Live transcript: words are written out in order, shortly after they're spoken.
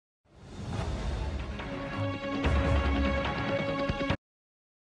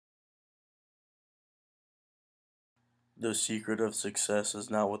The secret of success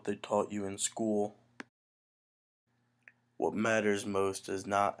is not what they taught you in school. What matters most is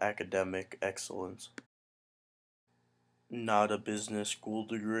not academic excellence, not a business school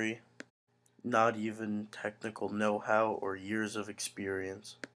degree, not even technical know-how or years of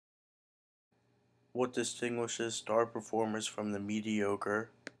experience. What distinguishes star performers from the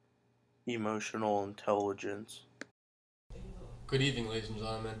mediocre? Emotional intelligence. Good evening, ladies and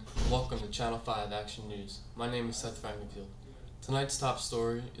gentlemen. Welcome to Channel 5 Action News. My name is Seth Frankenfield. Tonight's top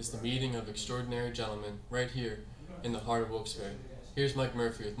story is the meeting of extraordinary gentlemen right here in the heart of Wilkes-Barre. Here's Mike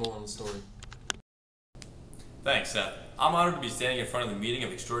Murphy with more on the story. Thanks, Seth. I'm honored to be standing in front of the meeting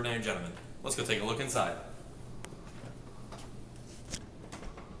of extraordinary gentlemen. Let's go take a look inside.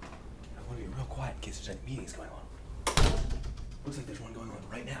 I want to be real quiet in case there's any meetings going on. Looks like there's one going on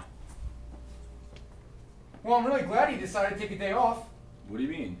right now. Well, I'm really glad you decided to take a day off. What do you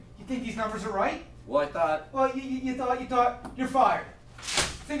mean? You think these numbers are right? Well, I thought... Well, you thought you're fired.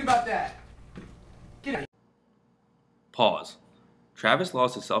 Think about that. Get out. Pause. Travis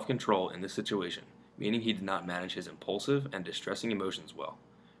lost his self-control in this situation, meaning he did not manage his impulsive and distressing emotions well.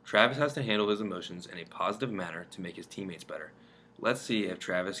 Travis has to handle his emotions in a positive manner to make his teammates better. Let's see if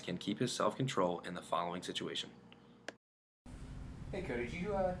Travis can keep his self-control in the following situation. Hey, Cody, did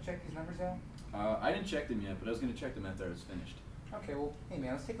you check these numbers out? I didn't check them yet, but I was going to check them after I was finished. Okay, well, hey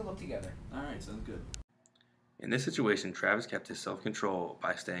man, let's take a look together. Alright, sounds good. In this situation, Travis kept his self-control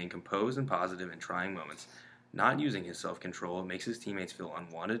by staying composed and positive in trying moments. Not using his self-control makes his teammates feel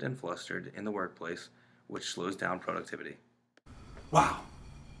unwanted and flustered in the workplace, which slows down productivity. Wow.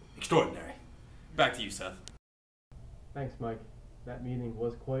 Extraordinary. Back to you, Seth. Thanks, Mike. That meeting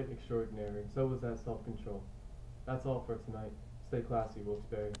was quite extraordinary, and so was that self-control. That's all for tonight. Stay classy,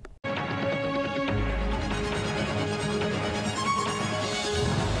 Wilkes-Barre.